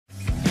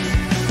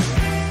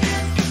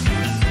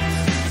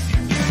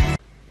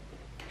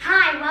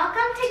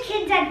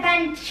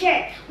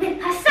adventure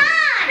with Hassan,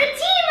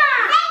 Fatima,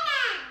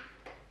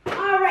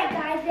 Alright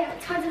guys, we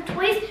have tons of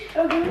toys.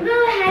 We're going to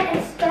go ahead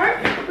and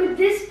start with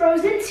this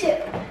Frozen 2.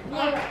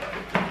 Alright.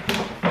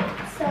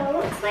 So it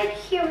looks like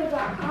here we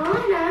got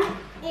Anna.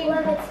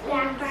 Love its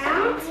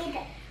background.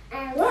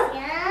 Look.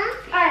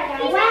 Alright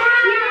guys.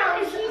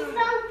 Wow, she's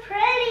so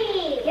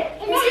pretty. Yep,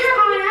 this is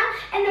Anna.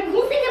 And the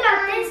cool thing about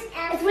this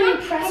is when you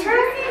press her.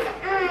 This is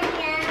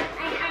Anya.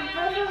 I have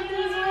both of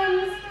these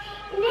ones.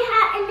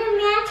 And the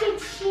matching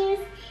shoes.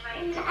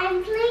 And I'm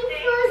playing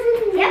Frozen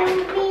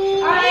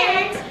movie.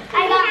 And I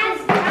got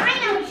this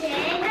dino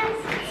jig.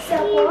 So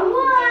cool.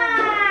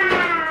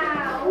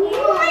 Wow.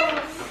 What?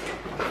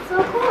 So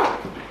cool.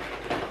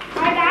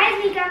 Alright guys,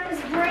 we got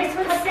this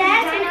bracelet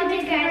set. Dino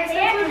jig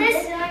bracelet for this.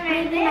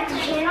 And the next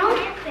channel.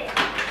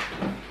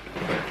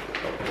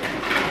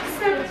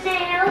 Some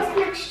nails,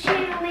 next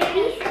channel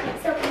maybe.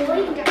 So cool,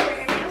 you can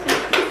decorate your nails.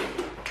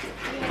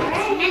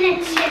 Alright, and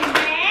a chip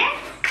there.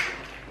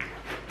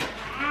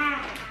 Wow.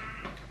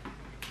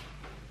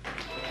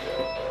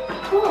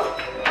 Cool.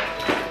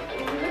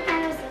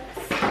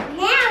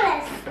 Now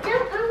let's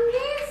jump on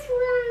this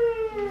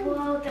one.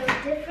 Whoa, they're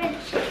different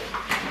shapes.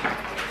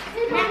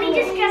 Let me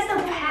just get the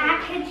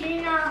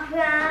packaging off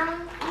them.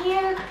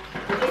 Yeah,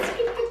 just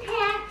get the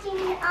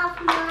packaging off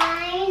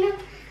mine.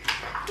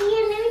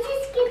 Yeah, let me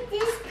just get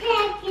this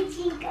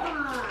packaging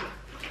off.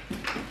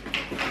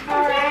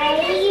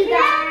 Alright, you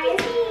guys.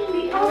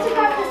 We also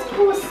got this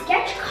cool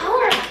sketch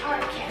color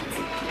art kit.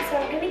 So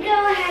I'm going to go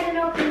ahead and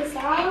open this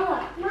all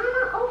up.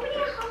 Mama, open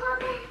your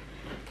hub.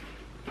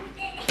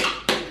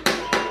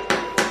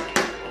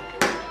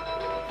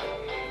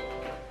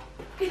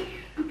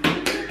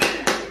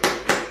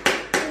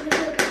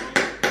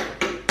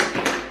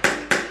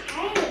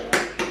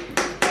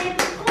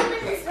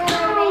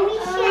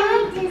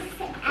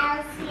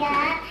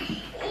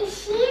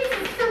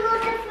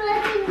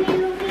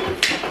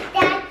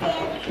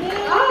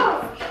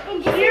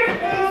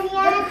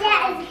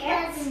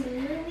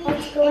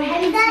 Go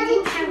ahead and That see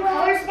is some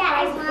colors colors that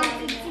I guys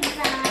wanted got. to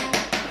buy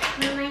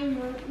for my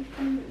mom.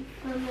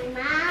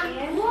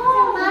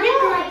 Whoa,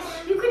 look,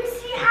 you can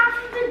see half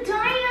of the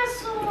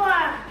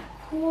dinosaur.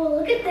 Cool,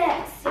 look at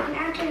this. You can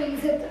actually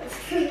zip this.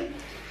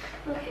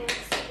 Okay,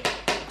 let's see.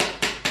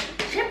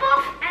 Chip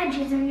off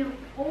edges and you.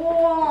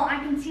 Oh, I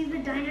can see the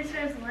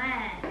dinosaur's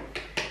leg.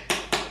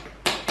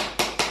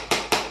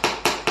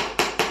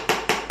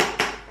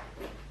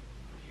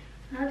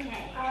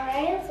 Okay.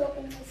 Alright, let's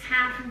open this.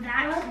 Half of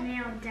that's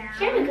nailed down.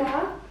 Here we go.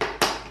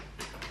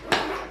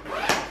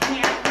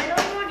 Yeah, a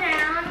little more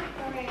down.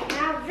 Alright,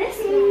 now this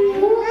Ooh,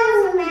 one.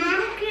 look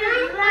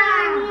at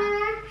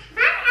that.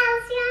 I'm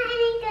Elsia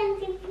and I'm going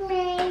to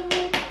play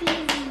with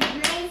these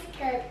nice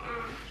good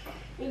apps.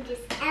 With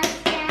this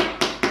Elsia.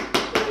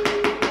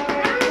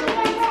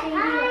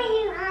 How are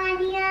you,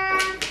 Anya?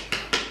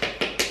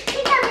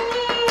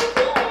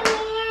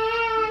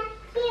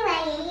 Here I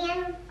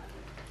am.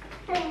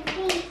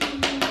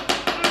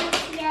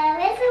 Elsia,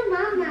 where's your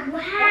mama?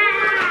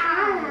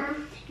 Wow.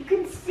 You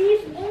can see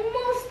it's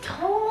almost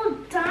whole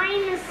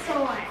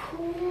dinosaur.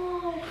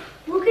 Cool.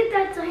 Look at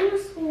that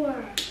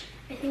dinosaur.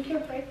 I think you're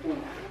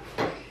breaking that.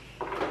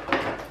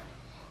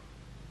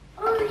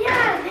 Oh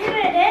yeah, there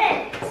it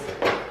is.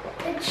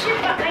 The chip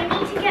up. I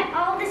need to get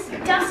all this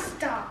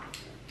dust off.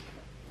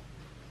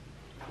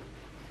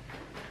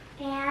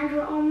 And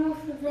we're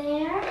almost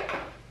there.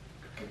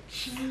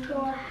 Let's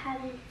go ahead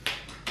and...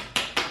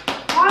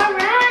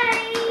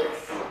 Alright.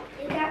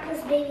 We got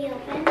this baby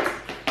open.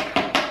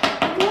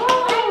 Whoa!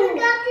 I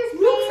got this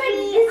Looks like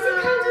baby this on.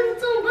 comes with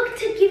its own book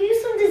to give you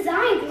some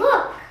design.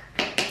 Look!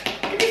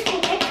 Look at this cool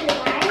picture,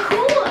 guys.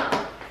 Cool!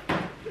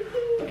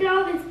 Look at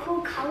all these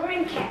cool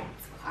coloring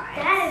kits.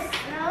 That is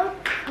so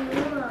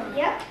cool.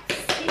 Yep.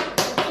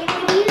 You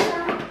can use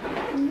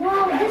them.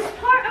 Whoa, this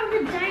part of the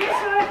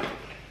dinosaur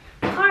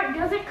part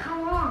doesn't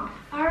come off.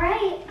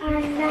 Alright, our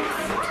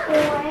next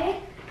toy.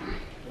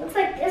 Looks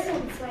like this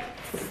one's like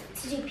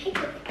to do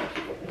paper.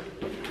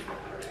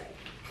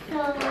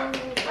 Oh, no!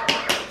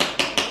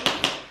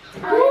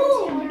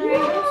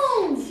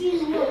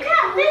 Look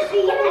at this!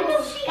 You can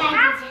almost see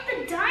half the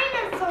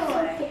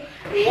dinosaur.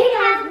 Hey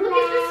guys, look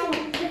at this one.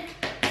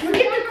 Look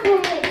at the cool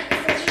thing.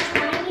 It's a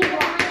tiny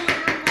watch.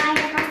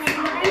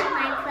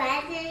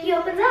 He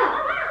opens up.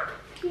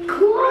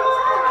 Cool!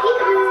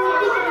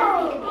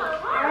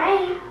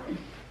 Alright.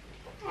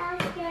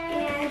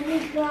 And we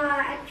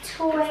got a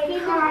toy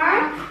car.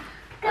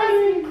 Got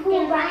a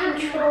cool black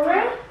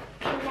controller.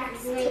 And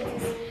that's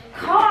this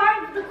car.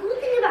 The cool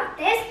thing about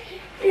this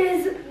is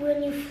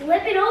when you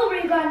flip it over,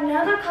 you got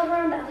another color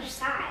on the other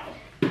side.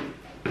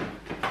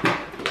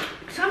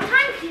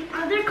 Sometimes the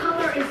other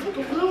color is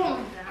blue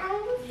on them.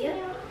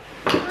 Yep.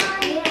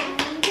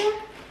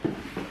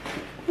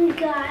 And we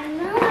got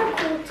another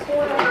cool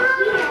toy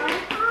here.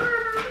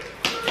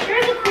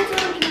 Here's a cool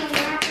toy we can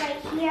unwrap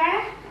right here.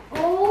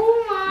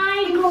 Oh my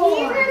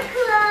god.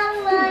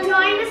 The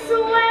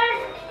dinosaur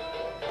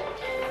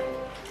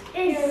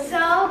is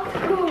so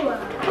cool.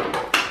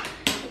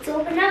 It's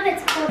open up.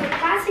 It's called the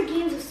Classic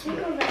Games of Sweet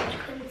Revenge.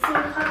 Couldn't see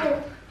a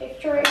couple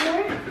picture right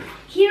here.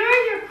 Here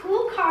are your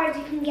cool cards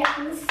you can get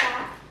from the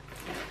set.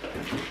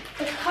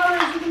 The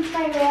colors you can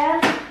play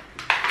with,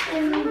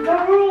 and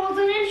the rules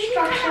and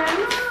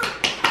instructions.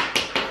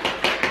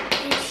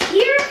 And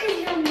here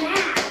is your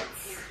mat.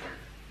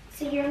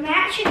 So your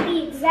mat should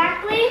be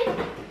exactly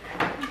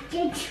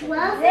the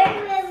 12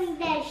 really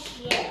that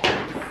shit.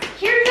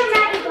 Here's your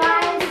mat, you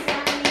guys.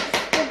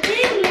 The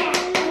big mat.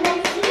 And then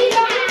these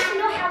are to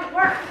know how it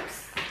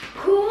works.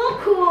 Cool,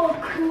 cool,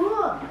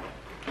 cool.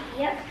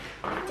 Yep,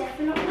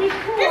 definitely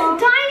cool.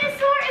 This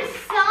dinosaur is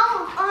so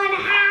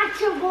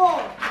unhatchable.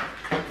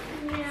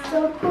 Yeah.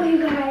 So cool, you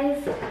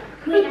guys.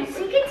 Wait, I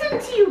think it's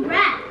into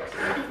wraps.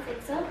 You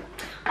think so?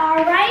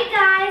 Alright,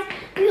 guys.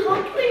 We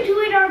hope you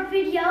enjoyed our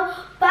video.